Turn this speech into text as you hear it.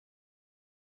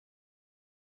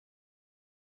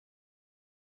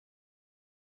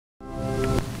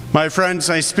My friends,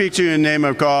 I speak to you in the name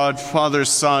of God, Father,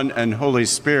 Son, and Holy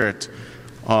Spirit.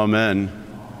 Amen.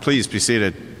 Please be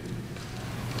seated.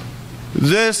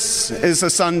 This is a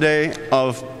Sunday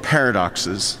of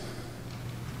paradoxes.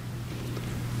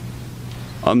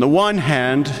 On the one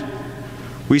hand,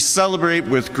 we celebrate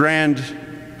with grand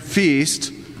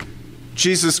feast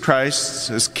Jesus Christ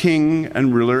as King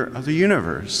and ruler of the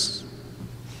universe.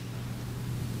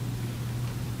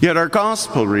 Yet our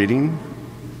gospel reading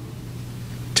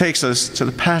takes us to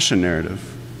the Passion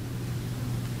narrative,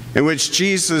 in which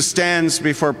Jesus stands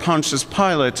before Pontius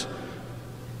Pilate,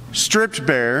 stripped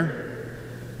bare,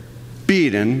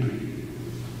 beaten,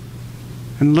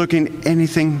 and looking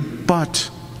anything but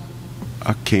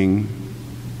a king.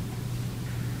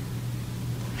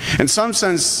 In some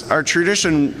sense, our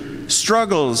tradition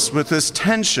struggles with this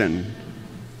tension.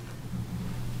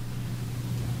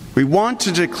 We want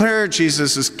to declare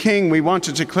Jesus as king, we want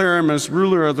to declare him as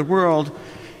ruler of the world,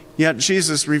 yet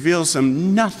Jesus reveals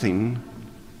him nothing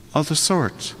of the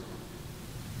sort.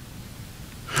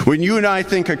 When you and I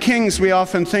think of kings, we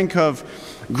often think of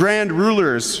grand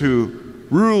rulers who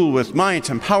rule with might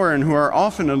and power and who are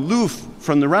often aloof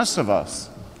from the rest of us.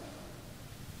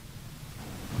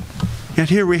 Yet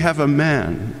here we have a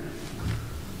man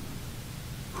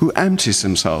who empties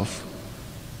himself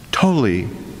totally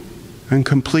and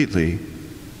completely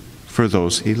for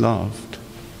those he loved.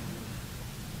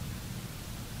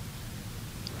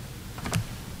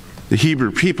 The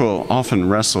Hebrew people often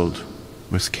wrestled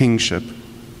with kingship.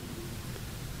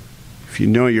 If you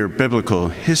know your biblical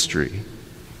history,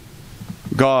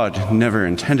 God never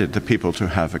intended the people to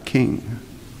have a king.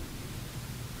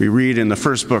 We read in the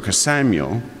first book of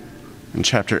Samuel, in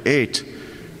chapter 8,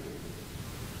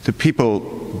 the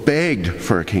people begged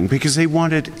for a king because they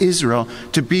wanted Israel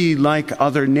to be like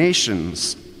other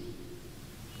nations.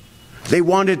 They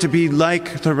wanted to be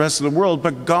like the rest of the world,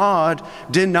 but God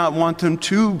did not want them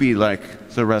to be like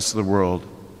the rest of the world.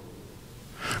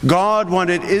 God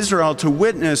wanted Israel to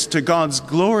witness to God's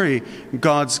glory,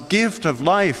 God's gift of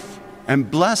life and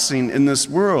blessing in this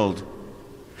world,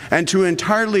 and to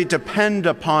entirely depend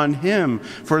upon him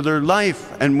for their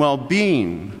life and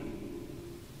well-being.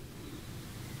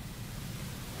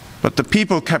 But the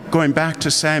people kept going back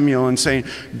to Samuel and saying,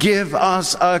 "Give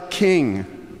us a king.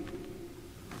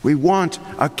 We want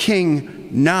a king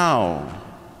now."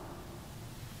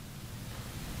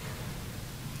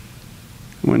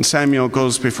 When Samuel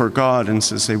goes before God and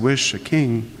says they wish a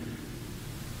king,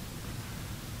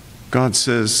 God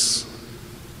says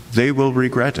they will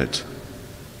regret it.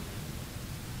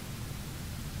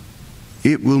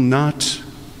 It will not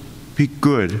be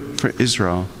good for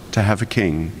Israel to have a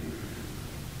king.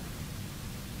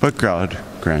 But God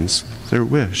grants their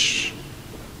wish.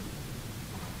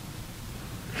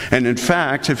 And in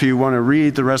fact, if you want to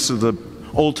read the rest of the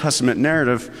Old Testament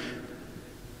narrative,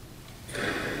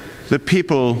 the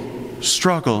people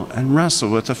struggle and wrestle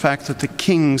with the fact that the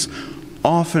kings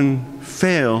often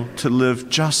fail to live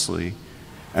justly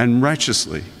and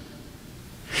righteously.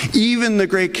 Even the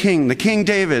great king, the King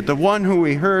David, the one who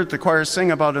we heard the choir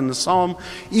sing about in the psalm,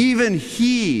 even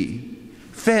he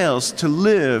fails to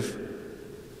live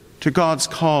to God's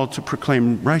call to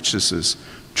proclaim righteousness,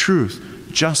 truth,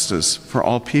 justice for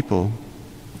all people.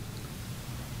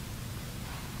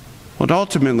 What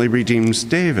ultimately redeems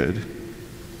David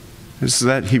is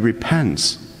that he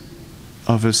repents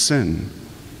of his sin,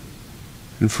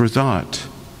 and for that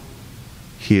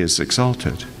he is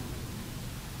exalted.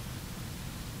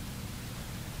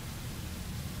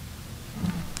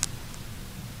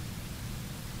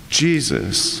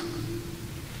 Jesus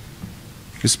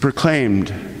is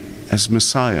proclaimed as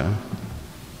Messiah,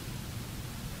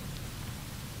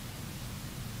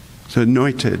 the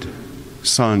anointed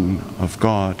Son of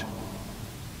God.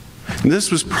 And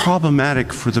this was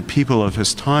problematic for the people of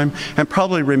his time and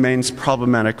probably remains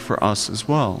problematic for us as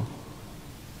well.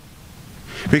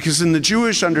 Because in the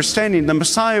Jewish understanding, the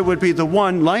Messiah would be the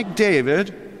one, like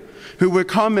David, who would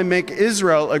come and make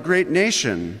Israel a great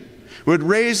nation, would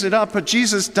raise it up, but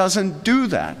Jesus doesn't do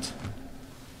that.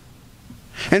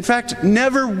 In fact,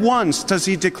 never once does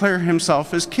he declare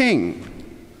himself as king.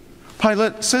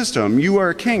 Pilate says to him, "You are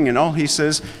a king," and all he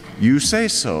says, "You say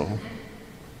so."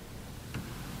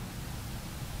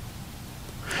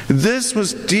 This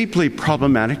was deeply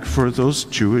problematic for those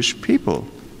Jewish people,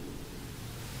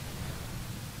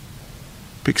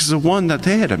 because the one that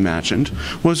they had imagined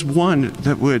was one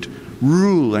that would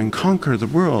rule and conquer the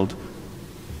world.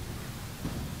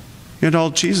 Yet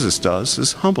all Jesus does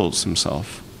is humbles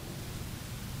himself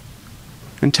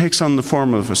and takes on the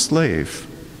form of a slave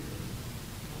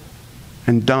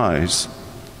and dies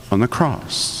on the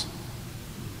cross.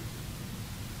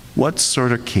 What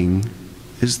sort of king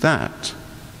is that?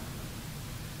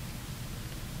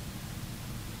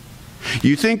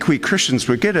 You think we Christians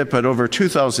would get it, but over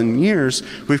 2,000 years,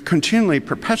 we've continually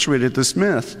perpetuated this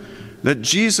myth that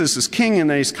Jesus is king and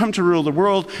that he's come to rule the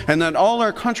world, and that all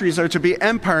our countries are to be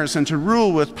empires and to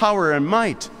rule with power and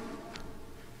might.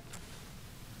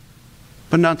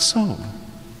 But not so.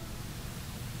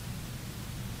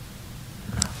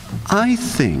 I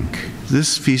think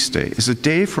this feast day is a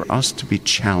day for us to be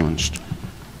challenged,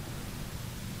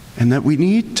 and that we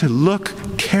need to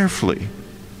look carefully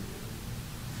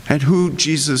at who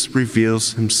Jesus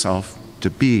reveals himself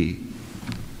to be.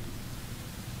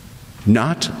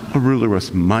 Not a ruler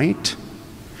with might.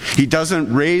 He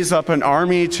doesn't raise up an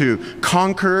army to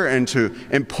conquer and to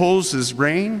impose his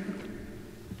reign.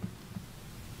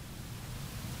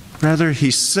 Rather, he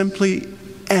simply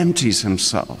empties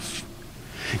himself,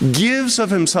 gives of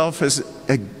himself as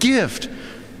a gift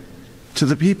to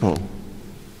the people.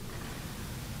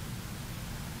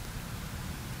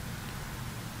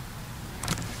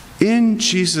 In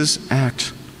Jesus'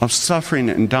 act of suffering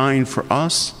and dying for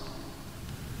us,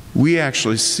 we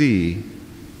actually see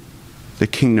the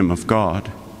kingdom of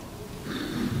God.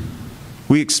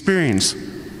 We experience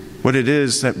what it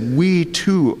is that we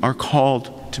too are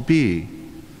called to be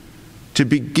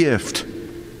gift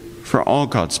for all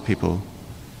God's people.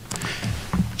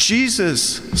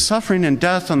 Jesus' suffering and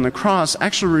death on the cross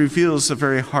actually reveals the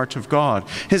very heart of God.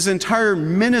 His entire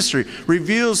ministry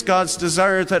reveals God's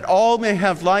desire that all may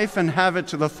have life and have it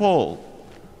to the full.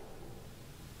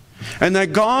 And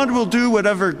that God will do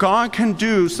whatever God can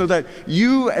do so that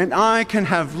you and I can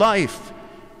have life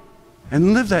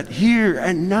and live that here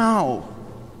and now.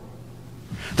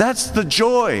 That's the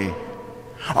joy.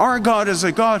 Our God is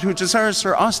a God who desires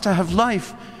for us to have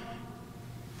life,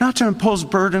 not to impose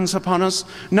burdens upon us,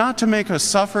 not to make us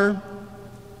suffer,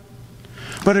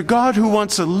 but a God who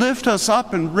wants to lift us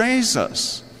up and raise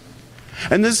us.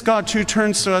 And this God too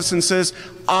turns to us and says,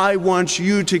 I want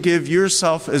you to give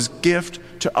yourself as gift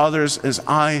to others as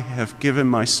I have given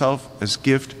myself as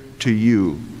gift to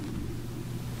you.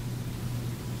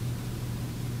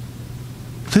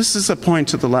 This is a point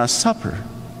to the Last Supper.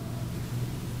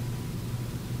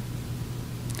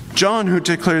 John, who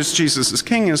declares Jesus as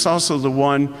king, is also the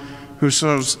one who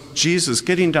shows Jesus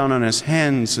getting down on his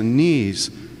hands and knees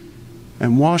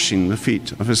and washing the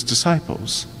feet of his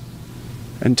disciples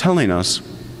and telling us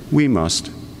we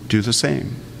must do the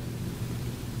same.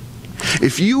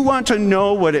 If you want to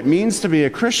know what it means to be a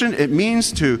Christian, it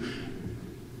means to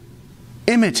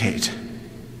imitate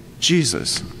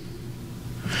Jesus.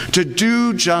 To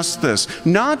do just this,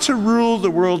 not to rule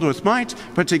the world with might,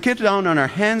 but to get down on our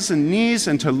hands and knees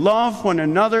and to love one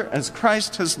another as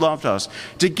Christ has loved us,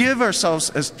 to give ourselves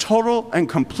as total and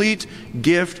complete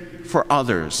gift for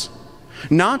others,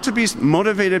 not to be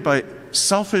motivated by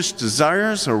selfish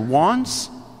desires or wants,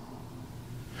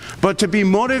 but to be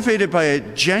motivated by a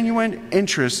genuine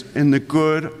interest in the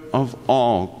good of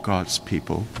all God's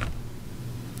people.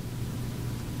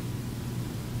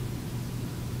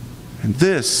 And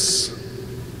this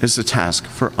is a task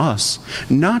for us,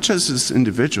 not just as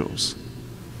individuals,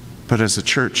 but as a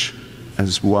church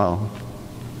as well.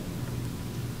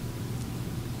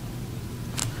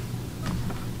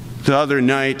 The other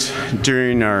night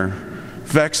during our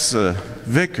Vexa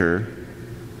Vicar,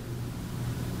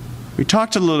 we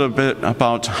talked a little bit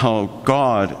about how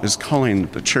God is calling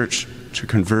the church to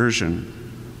conversion.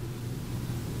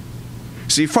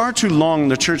 See, far too long,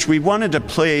 the church, we wanted to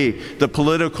play the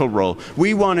political role.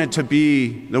 We wanted to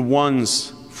be the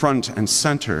ones front and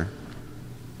center.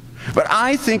 But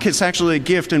I think it's actually a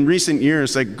gift in recent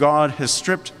years that God has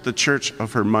stripped the church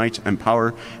of her might and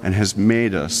power and has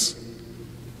made us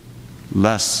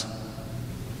less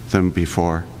than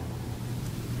before.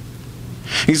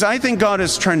 Because I think God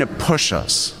is trying to push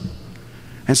us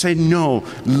and say, no,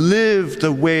 live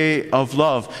the way of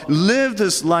love. Live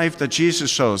this life that Jesus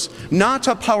shows. Not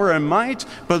to power and might,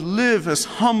 but live as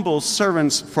humble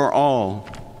servants for all.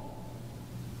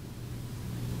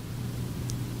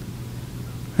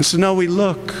 And so now we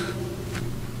look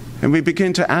and we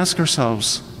begin to ask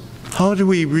ourselves, how do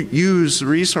we use the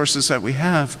resources that we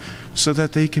have so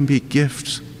that they can be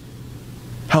gifts?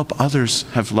 Help others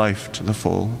have life to the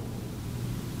full.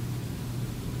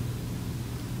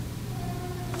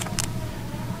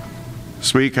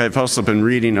 This week I've also been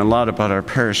reading a lot about our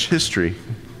parish history.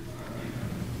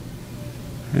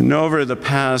 And over the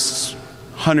past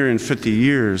 150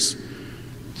 years,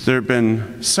 there have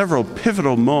been several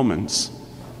pivotal moments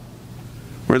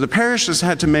where the parish has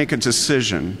had to make a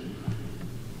decision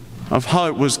of how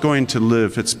it was going to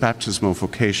live its baptismal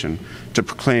vocation to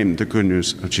proclaim the good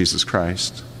news of Jesus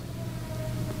Christ.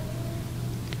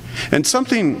 And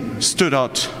something stood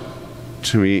out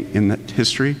to me in that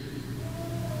history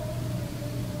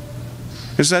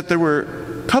is that there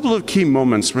were a couple of key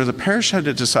moments where the parish had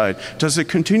to decide, does it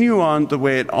continue on the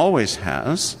way it always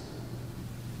has,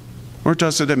 or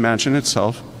does it imagine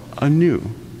itself anew?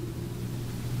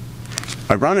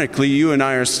 Ironically, you and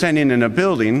I are standing in a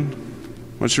building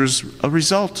which was a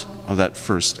result of that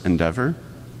first endeavor.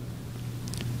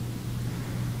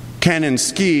 Canon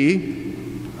Ski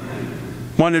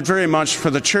wanted very much for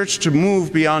the church to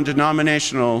move beyond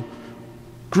denominational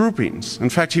groupings. In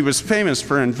fact, he was famous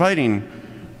for inviting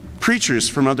preachers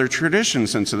from other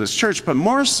traditions into this church, but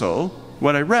more so,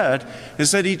 what I read,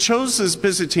 is that he chose this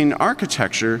Byzantine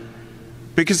architecture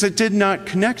because it did not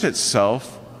connect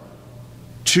itself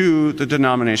to the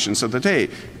denominations of the day.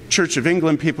 Church of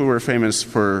England people were famous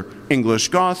for English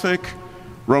Gothic,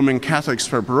 Roman Catholics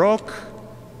for Baroque,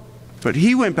 but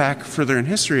he went back further in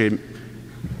history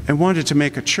and wanted to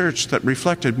make a church that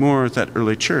reflected more of that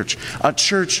early church. A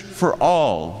church for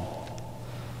all.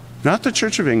 Not the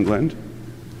Church of England,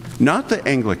 not the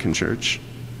Anglican Church,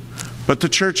 but the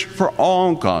church for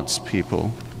all God's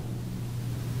people.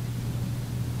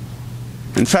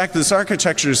 In fact, this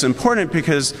architecture is important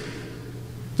because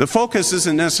the focus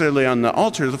isn't necessarily on the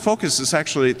altar. The focus is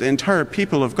actually the entire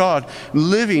people of God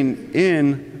living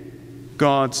in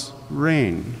God's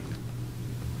reign.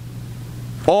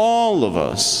 All of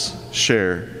us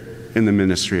share in the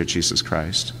ministry of Jesus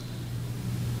Christ.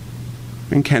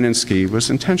 And Canon Ski was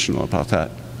intentional about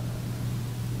that.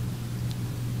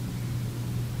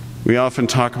 We often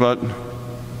talk about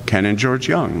Canon George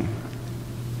Young.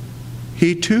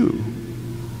 He too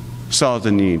saw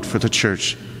the need for the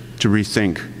church to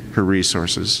rethink her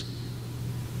resources.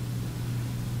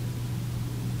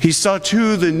 He saw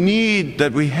too the need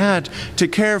that we had to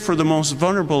care for the most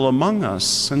vulnerable among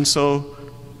us, and so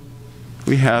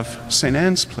we have St.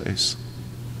 Anne's Place.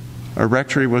 Our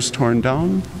rectory was torn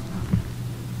down,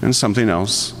 and something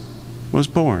else was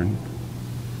born.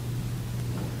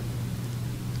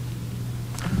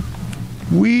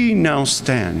 We now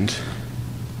stand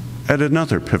at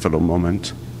another pivotal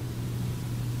moment.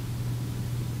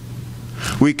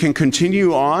 We can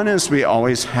continue on as we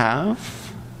always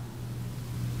have,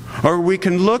 or we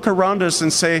can look around us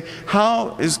and say,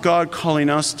 how is God calling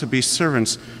us to be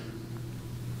servants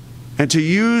and to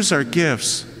use our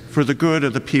gifts for the good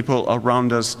of the people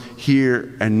around us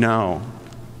here and now?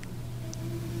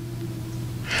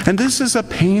 And this is a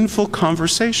painful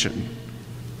conversation,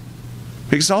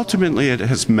 because ultimately it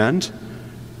has meant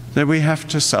that we have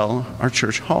to sell our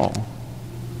church hall.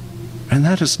 And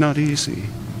that is not easy.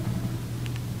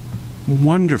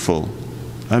 Wonderful,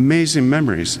 amazing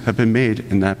memories have been made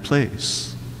in that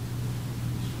place.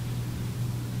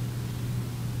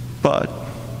 But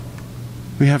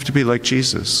we have to be like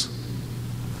Jesus,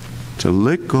 to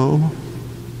let go,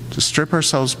 to strip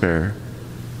ourselves bare,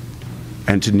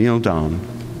 and to kneel down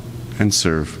and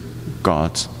serve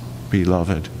God's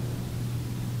beloved.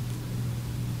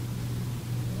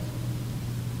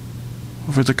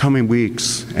 Over the coming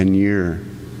weeks and year,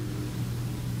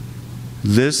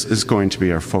 this is going to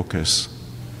be our focus.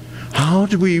 How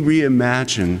do we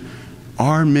reimagine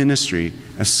our ministry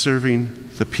as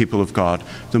serving the people of God,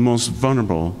 the most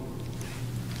vulnerable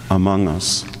among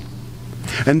us?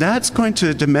 And that's going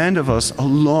to demand of us a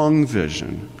long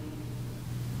vision,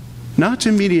 not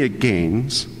immediate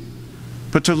gains,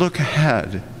 but to look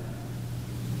ahead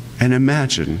and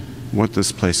imagine what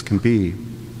this place can be.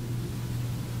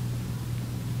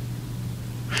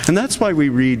 And that's why we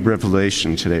read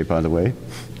Revelation today, by the way.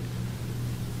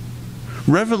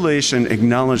 Revelation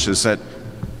acknowledges that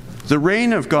the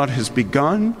reign of God has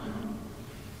begun,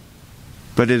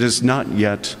 but it is not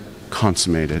yet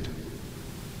consummated.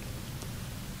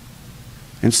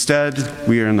 Instead,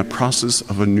 we are in the process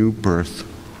of a new birth.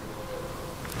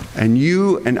 And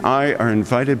you and I are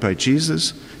invited by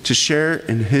Jesus to share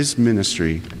in his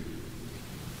ministry,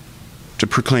 to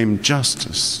proclaim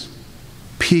justice,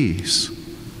 peace,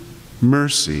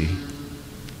 mercy,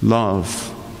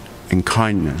 love, and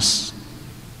kindness.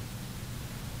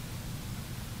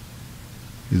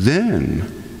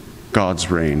 Then God's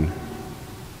reign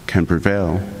can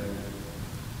prevail.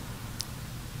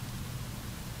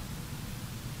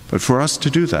 But for us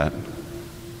to do that,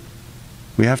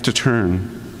 we have to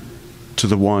turn to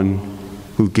the one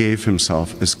who gave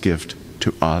himself as gift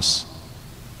to us.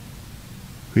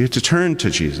 We have to turn to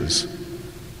Jesus,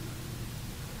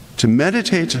 to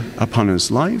meditate upon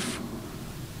his life,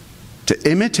 to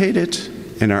imitate it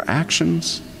in our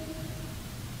actions,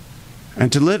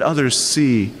 and to let others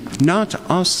see not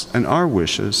us and our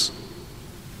wishes,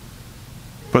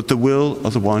 but the will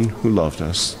of the one who loved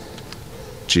us,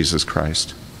 Jesus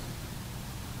Christ.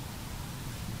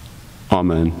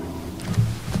 Amen.